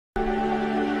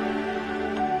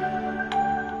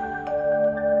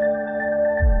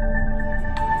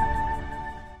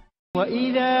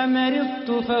وإذا مرضت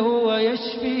فهو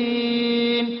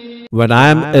يشفين. When I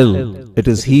am ill, it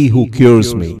is He who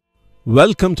cures me.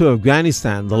 Welcome to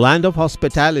Afghanistan, the land of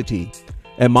hospitality,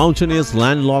 a mountainous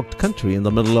landlocked country in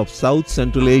the middle of South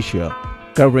Central Asia,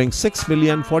 covering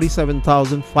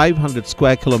 6,047,500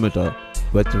 square kilometers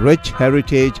with rich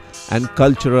heritage and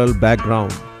cultural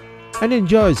background, and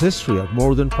enjoys history of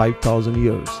more than 5,000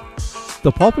 years.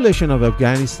 The population of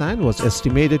Afghanistan was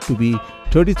estimated to be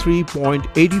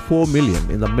 33.84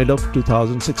 million in the mid of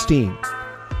 2016.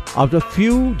 After a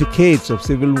few decades of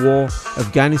civil war,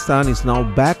 Afghanistan is now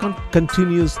back on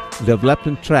continuous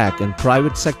development track, and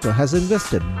private sector has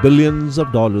invested billions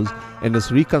of dollars in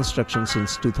its reconstruction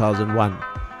since 2001.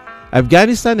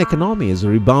 Afghanistan economy is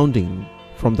rebounding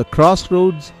from the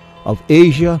crossroads of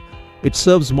Asia. It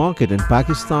serves market in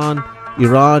Pakistan,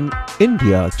 Iran,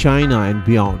 India, China and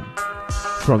beyond.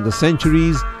 From the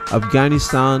centuries,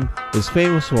 Afghanistan is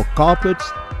famous for carpets,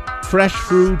 fresh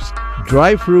fruits,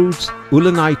 dry fruits,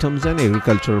 woolen items and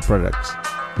agricultural products.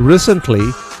 Recently,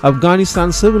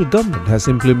 Afghanistan's civil government has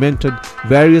implemented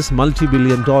various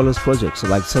multi-billion-dollar projects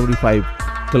like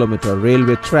 75-kilometer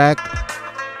railway track,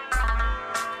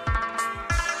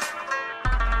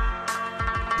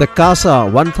 the Kasa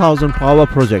 1000 power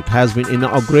project has been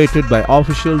inaugurated by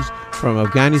officials from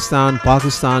Afghanistan,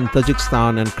 Pakistan,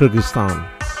 Tajikistan and Kyrgyzstan.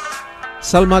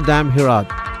 Salma Dam Herat,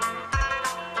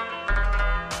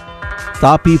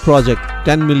 Tapi project,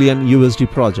 $10 million USD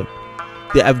project.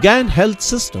 The Afghan health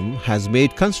system has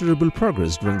made considerable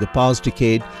progress during the past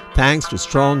decade thanks to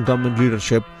strong government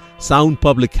leadership, sound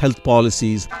public health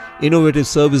policies, innovative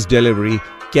service delivery,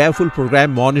 careful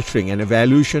program monitoring and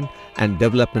evaluation, and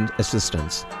development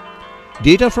assistance.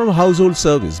 Data from household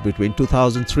surveys between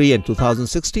 2003 and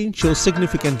 2016 shows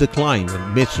significant decline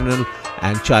in maternal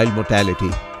and child mortality.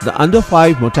 The under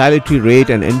 5 mortality rate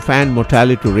and infant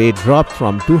mortality rate dropped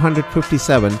from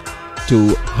 257 to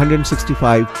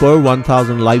 165 per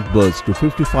 1,000 live births to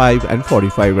 55 and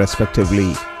 45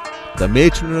 respectively. The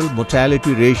maternal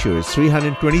mortality ratio is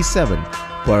 327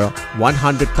 per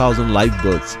 100,000 live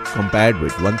births compared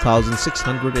with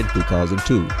 1,600 in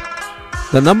 2002.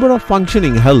 The number of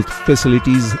functioning health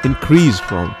facilities increased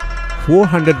from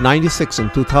 496 in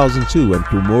 2002 and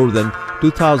to more than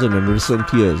 2,000 in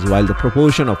recent years, while the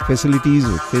proportion of facilities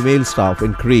with female staff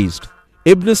increased.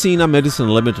 Ibn Sina Medicine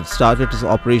Limited started its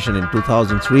operation in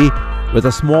 2003 with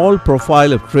a small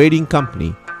profile of trading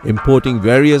company importing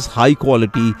various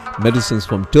high-quality medicines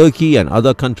from Turkey and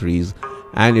other countries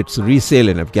and its resale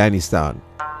in Afghanistan.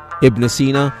 Ibn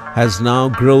Sina has now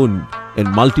grown in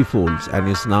multifolds and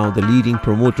is now the leading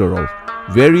promoter of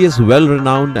various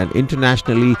well-renowned and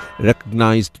internationally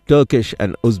recognized Turkish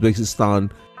and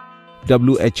Uzbekistan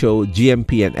WHO,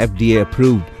 GMP and FDA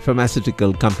approved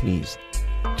pharmaceutical companies.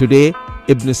 Today,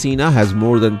 Ibn Sina has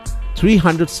more than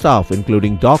 300 staff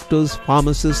including doctors,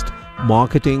 pharmacists,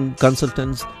 marketing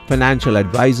consultants, financial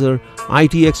advisor,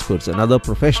 IT experts and other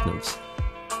professionals.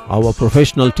 Our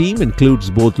professional team includes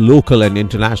both local and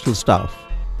international staff.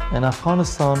 In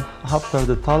Afghanistan, after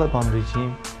the Taliban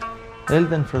regime,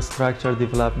 health infrastructure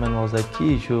development was a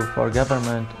key issue for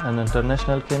government and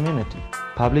international community.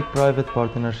 Public-private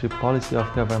partnership policy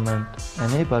of government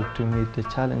enabled to meet the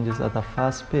challenges at a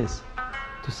fast pace.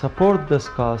 To support this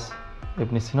cause,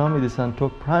 Ibn Sina Medicine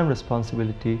took prime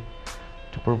responsibility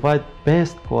to provide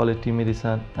best quality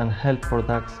medicine and health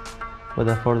products with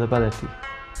affordability.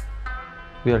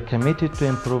 We are committed to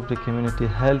improve the community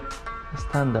health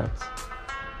standards.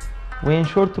 We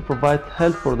ensure to provide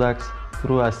health products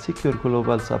through a secure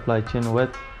global supply chain with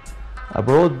a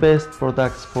broad-based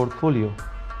products portfolio.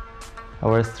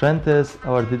 Our strength is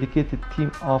our dedicated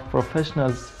team of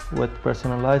professionals with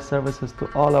personalized services to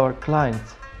all our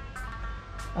clients.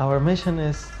 Our mission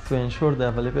is to ensure the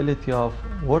availability of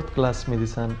world-class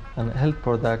medicine and health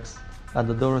products at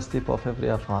the doorstep of every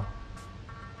Afghan.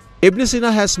 Ibn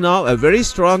Sina has now a very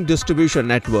strong distribution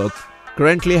network,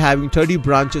 currently having 30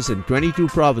 branches in 22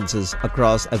 provinces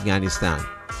across Afghanistan.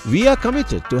 We are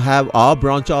committed to have our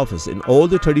branch office in all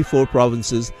the 34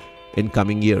 provinces in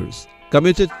coming years.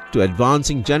 Committed to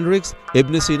advancing generics,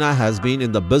 Ibn Sina has been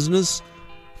in the business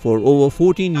for over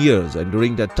 14 years and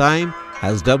during that time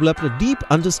has developed a deep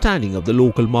understanding of the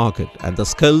local market and the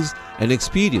skills and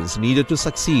experience needed to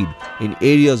succeed in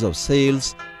areas of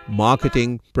sales,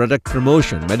 marketing, product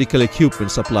promotion, medical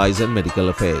equipment supplies and medical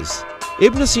affairs.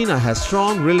 Ibn Sina has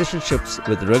strong relationships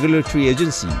with regulatory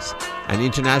agencies and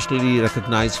internationally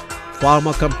recognized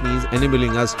pharma companies,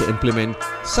 enabling us to implement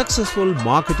successful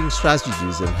marketing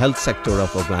strategies in health sector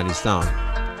of Afghanistan.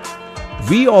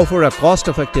 We offer a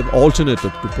cost-effective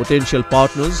alternative to potential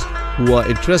partners who are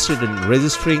interested in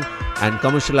registering and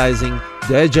commercializing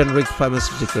their generic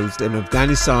pharmaceuticals in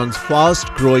Afghanistan's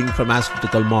fast-growing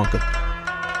pharmaceutical market.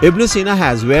 Ibn Sina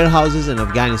has warehouses in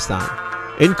Afghanistan.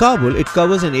 In Kabul, it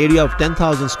covers an area of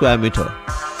 10,000 square meter.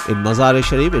 In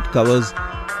Mazar-e-Sharif, it covers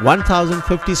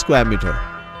 1,050 square meter.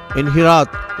 In Herat,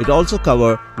 it also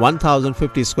covers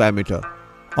 1,050 square meter.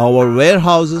 Our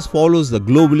warehouses follows the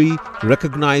globally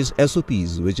recognized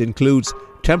SOPs, which includes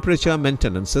temperature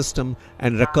maintenance system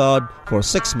and record for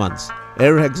 6 months,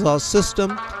 air exhaust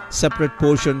system, separate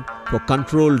portion for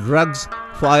controlled drugs,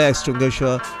 fire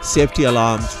extinguisher, safety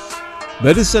alarms.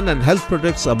 Medicine and health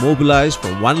products are mobilized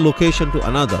from one location to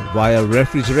another via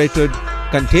refrigerated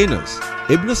containers.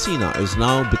 Ibn Sina is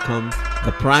now become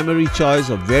the primary choice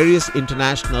of various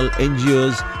international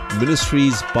NGOs,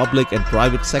 ministries, public and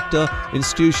private sector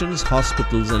institutions,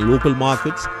 hospitals and local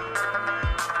markets.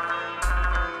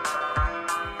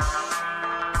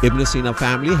 Ibn Sina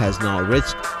family has now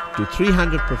reached to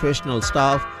 300 professional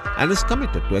staff and is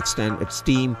committed to extend its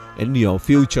team in near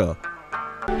future.